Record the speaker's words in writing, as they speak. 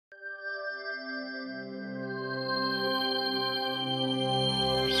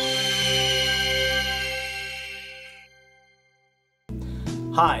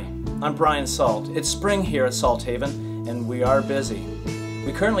Hi, I'm Brian Salt. It's spring here at Salthaven, and we are busy.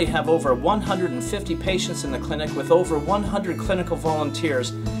 We currently have over 150 patients in the clinic with over 100 clinical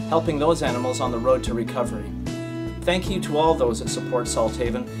volunteers helping those animals on the road to recovery. Thank you to all those that support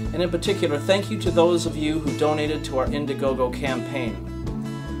Salthaven, and in particular, thank you to those of you who donated to our Indiegogo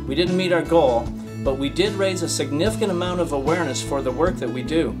campaign. We didn't meet our goal, but we did raise a significant amount of awareness for the work that we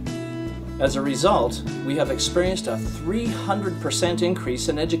do. As a result, we have experienced a 300% increase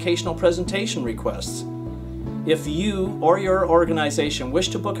in educational presentation requests. If you or your organization wish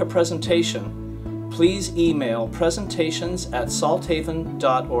to book a presentation, please email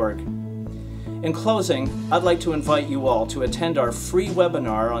presentations@salthaven.org. In closing, I'd like to invite you all to attend our free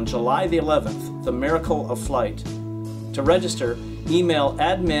webinar on July the 11th, The Miracle of Flight. To register, email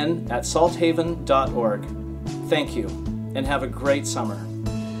admin@salthaven.org. Thank you, and have a great summer.